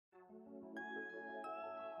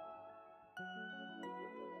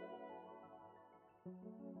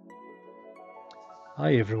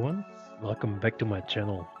Hi everyone, welcome back to my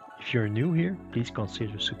channel. If you're new here, please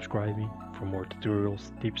consider subscribing for more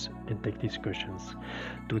tutorials, tips and tech discussions.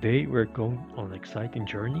 Today we're going on an exciting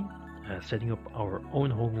journey, setting up our own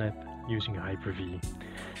home lab using HyperV.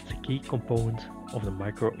 It's a key component of the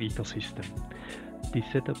micro ecosystem. This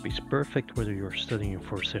setup is perfect whether you're studying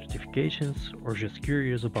for certifications or just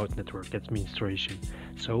curious about network administration.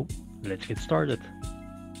 So let's get started.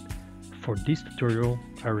 For this tutorial,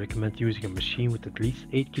 I recommend using a machine with at least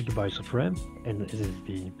 8 GB of RAM and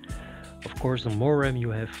SSD. Of course, the more RAM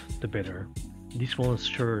you have, the better. This will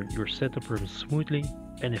ensure your setup runs smoothly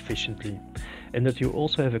and efficiently, and that you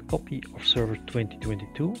also have a copy of Server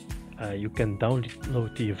 2022. You can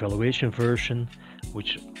download the evaluation version,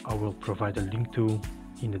 which I will provide a link to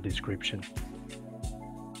in the description.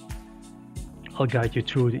 I'll guide you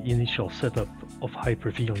through the initial setup of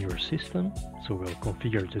Hyper-V on your system, so we'll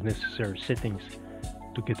configure the necessary settings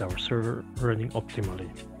to get our server running optimally.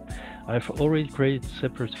 I've already created a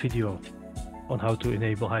separate video on how to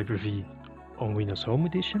enable Hyper-V on Windows Home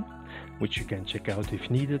Edition, which you can check out if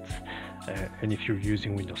needed. And if you're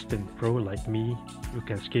using Windows 10 Pro like me, you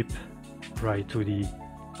can skip right to the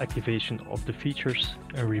activation of the features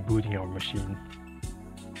and rebooting our machine.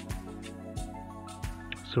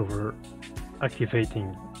 So we're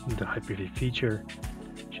activating the Hyper-V feature.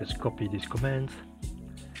 Just copy this command,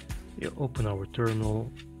 you open our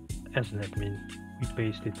terminal. As an admin, we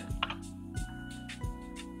paste it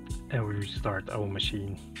and we restart our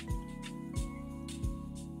machine.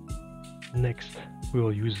 Next, we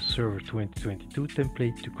will use the Server 2022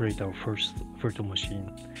 template to create our first virtual machine.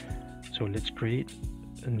 So let's create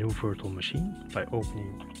a new virtual machine by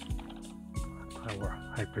opening our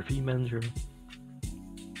Hyper-V manager,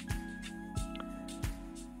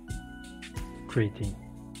 creating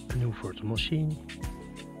a new virtual machine.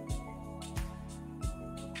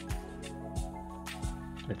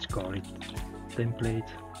 Let's call it template.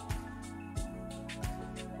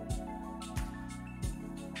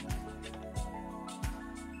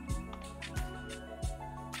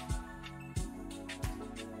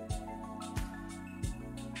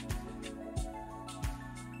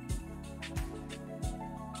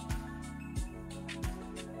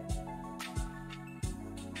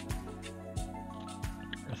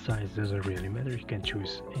 Size doesn't really matter, you can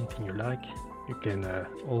choose anything you like. You can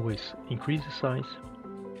always increase the size.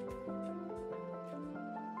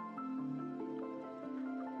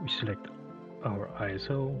 We select our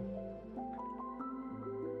ISO,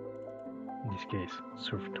 in this case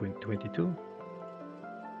Server 2022.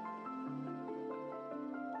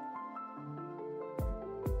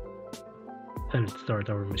 And let's start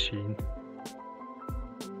our machine.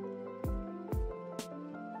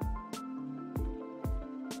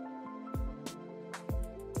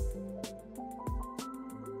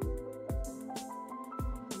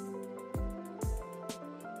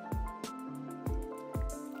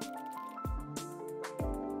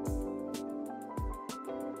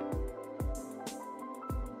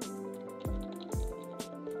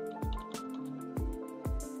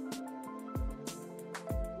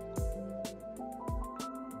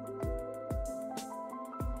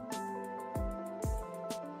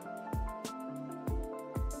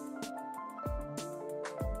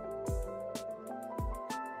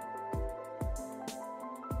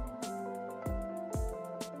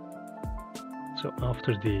 So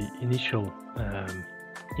after the initial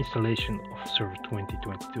installation of Server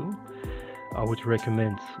 2022, I would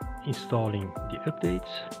recommend installing the updates.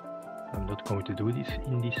 I'm not going to do this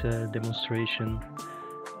in this demonstration,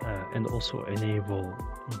 and also enable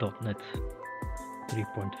 .NET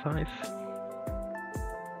 3.5,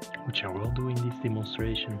 which I will do in this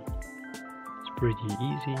demonstration. It's pretty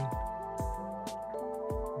easy.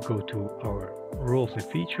 Go to our roles and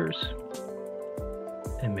features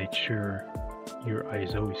and make sure your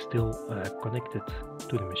ISO is still connected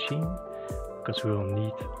to the machine, because we will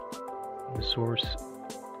need the source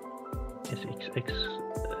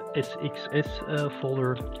SXS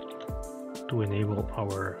folder to enable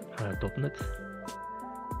our .NET.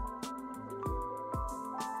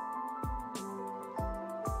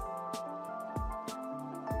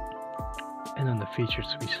 And on the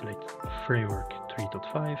features we select Framework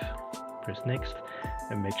 3.5, press next,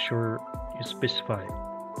 and make sure you specify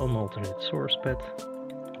on alternate source path,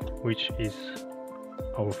 which is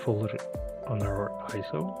our folder on our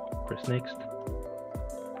ISO. Press next,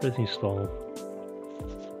 press install.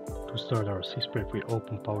 To start our sysprep, we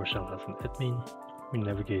open PowerShell as an admin. We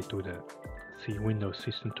navigate to the Windows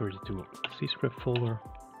System 32 sysprep folder.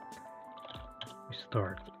 We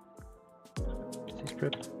start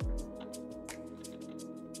sysprep.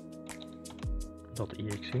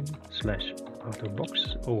 .exe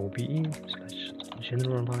autobox oobe slash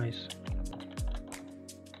generalize,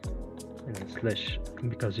 and then slash,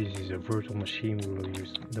 because this is a virtual machine, we will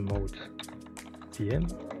use the mode tm,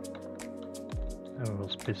 and we will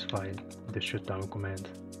specify the shutdown command.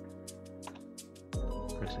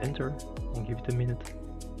 Press enter and give it a minute.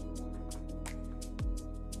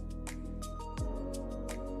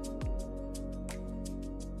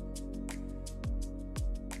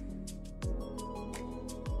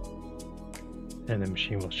 And the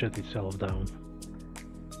machine will shut itself down.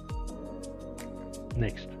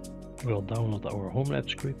 Next, we'll download our homelab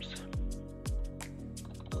scripts.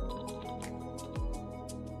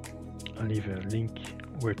 I'll leave a link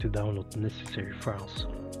where to download the necessary files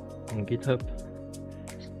on GitHub.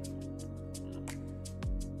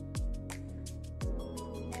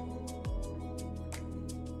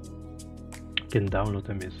 You can download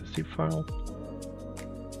them as a zip file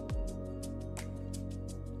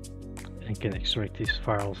and can extract these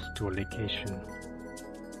files to a location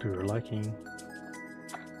to your liking.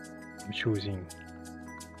 I'm choosing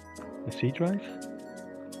the C drive.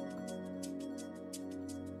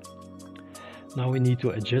 Now we need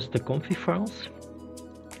to adjust the config files,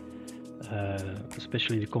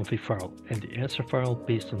 especially the config file and the answer file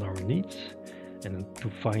based on our needs, and to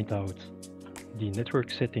find out the network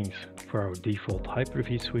settings for our default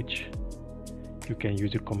HyperV switch, you can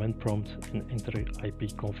use the command prompt and enter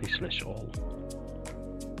ipconfig/all.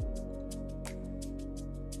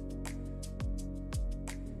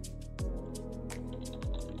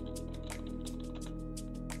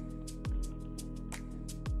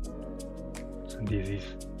 So this is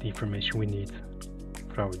the information we need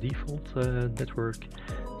for our default network.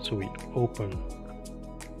 So we open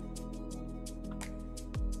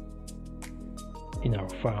in our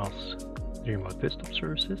files the remote desktop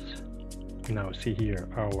services. Now see here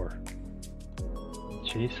our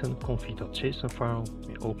JSON config.json file.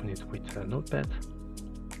 We open it with Notepad.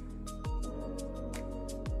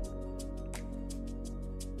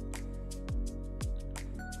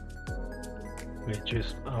 We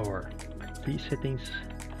adjust our IP settings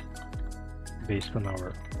based on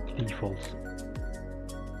our default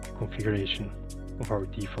configuration of our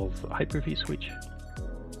default HyperV switch.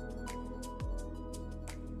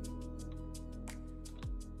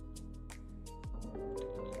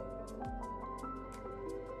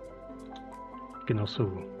 You can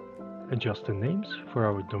also adjust the names for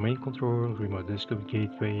our domain controller, remote desktop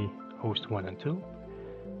gateway, host 1 and 2,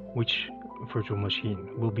 which virtual machine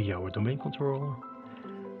will be our domain controller,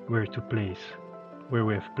 where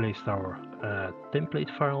we have placed our template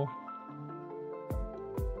file,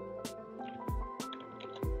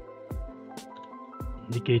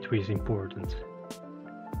 the gateway is important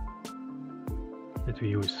that we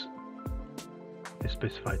use the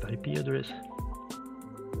specified IP address.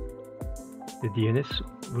 The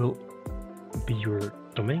DNS will be your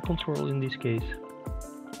domain control in this case,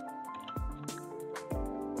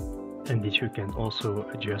 and this you can also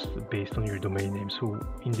adjust based on your domain name. So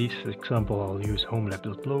in this example I'll use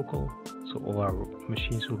homelab.local, so all our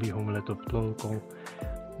machines will be homelab.local.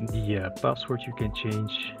 The password you can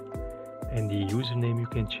change and the username you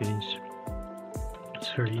can change.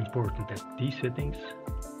 It's very important that these settings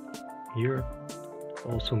here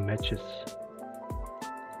also matches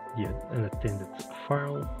the unattended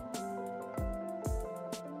file.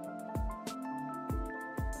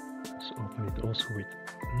 Let's open it also with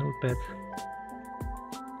Notepad.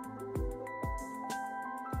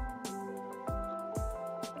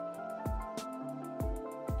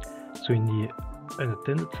 So in the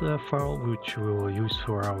unattended file, which we will use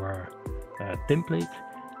for our template,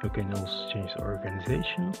 you can also change the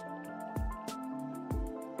organization,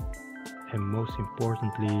 and most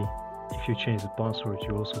importantly, if you change the password,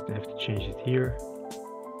 you also have to change it here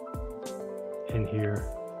and here,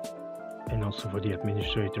 and also for the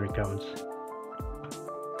administrator accounts.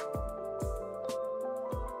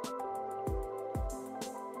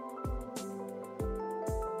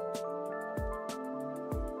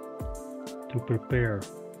 To prepare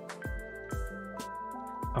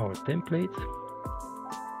our template,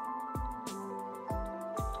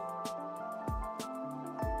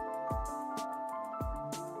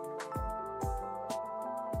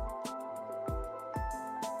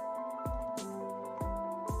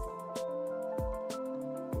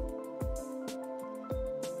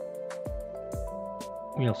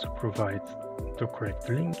 we also provide the correct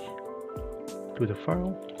link to the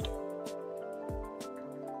file.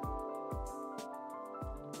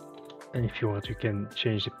 And if you want, you can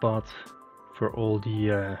change the path for all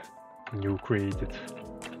the new created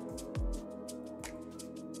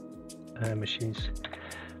machines.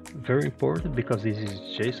 Very important, because this is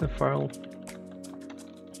a JSON file.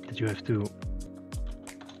 you have to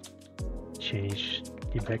change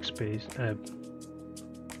the backspace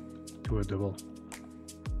to a double.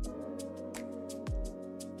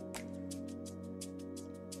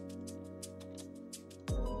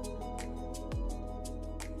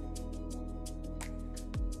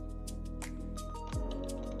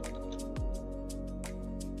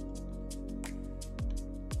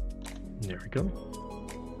 There we go.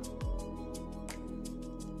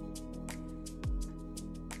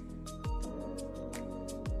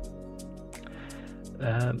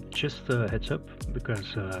 Just a heads up,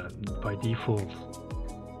 because by default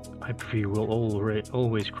HyperV will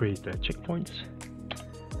always create checkpoints.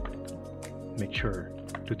 Make sure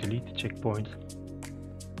to delete the checkpoint,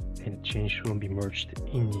 and the change will be merged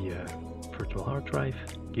in the virtual hard drive.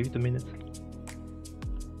 Give it a minute.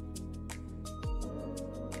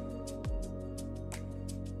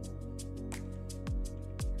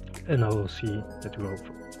 And now we'll see that we have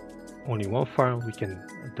only one file. We can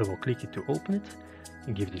double click it to open it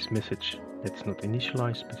and give this message that's not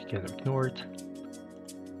initialized, but you can ignore it.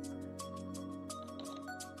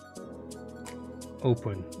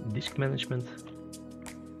 Open disk management,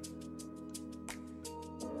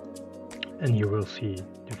 and you will see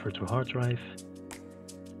the virtual hard drive,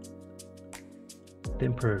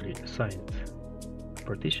 temporarily assigned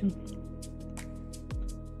partition,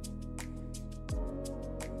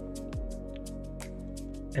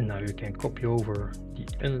 and now you can copy over the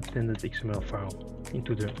unattended XML file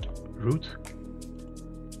into the root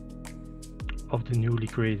of the newly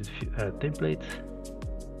created template.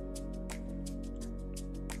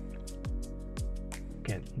 You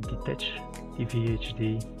can detach the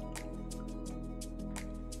VHD,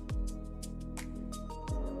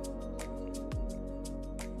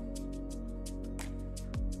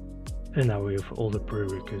 and now we have all the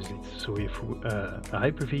prerequisites. So we have a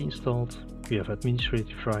HyperV installed, we have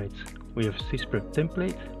administrative rights, we have sysprep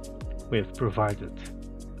template, we have provided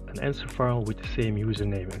an answer file with the same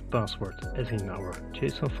username and password as in our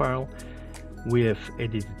JSON file, we have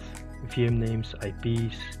edited VM names,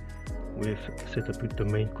 IPs, we have set up a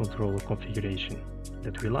domain controller configuration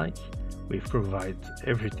that we like, we've provided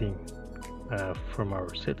everything from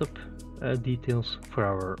our setup details for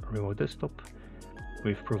our remote desktop,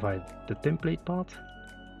 we've provided the template path,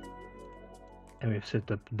 and we've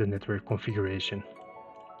set up the network configuration.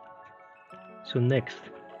 So next,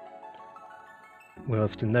 we'll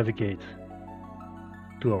have to navigate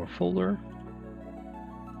to our folder,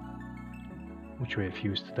 which we have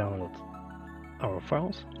used to download our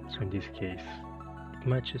files. So in this case, it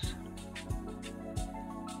matches.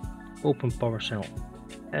 Open PowerShell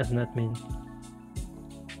as an admin.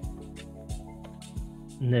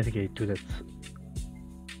 Navigate to that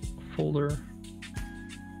folder.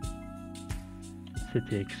 Set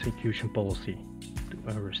the execution policy to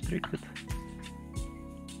unrestricted.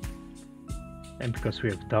 And because we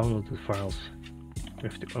have downloaded files, we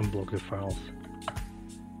have to unblock the files.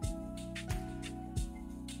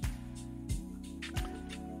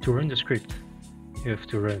 To run the script, you have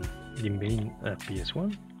to run the main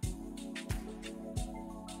PS1.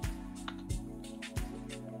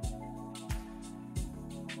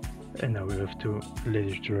 And now we have to let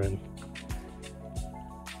it run.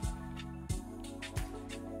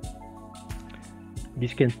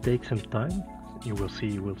 This can take some time. You will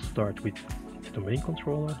see we'll start with the domain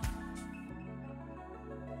controller.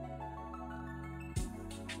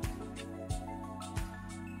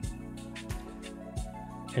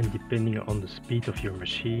 And depending on the speed of your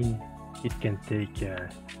machine, it can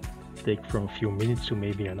take from a few minutes to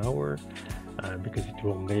maybe an hour, because it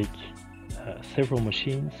will make several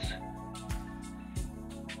machines,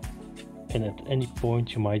 and at any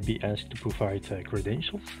point you might be asked to provide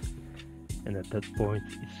credentials, and at that point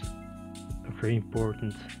it's very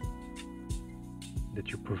important that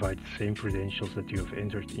you provide the same credentials that you have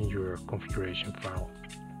entered in your configuration file.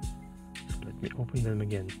 So let me open them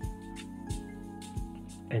again.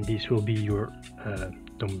 And these will be your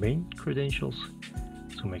domain credentials,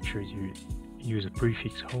 so make sure you use a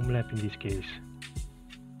prefix homelab in this case,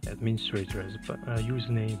 administrator as a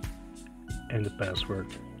username, and the password.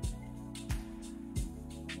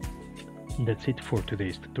 That's it for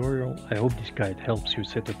today's tutorial. I hope this guide helps you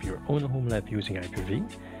set up your own homelab using HyperV.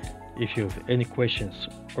 If you have any questions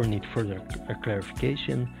or need further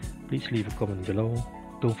clarification, please leave a comment below.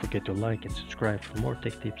 Don't forget to like and subscribe for more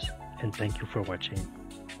tech tips, and thank you for watching.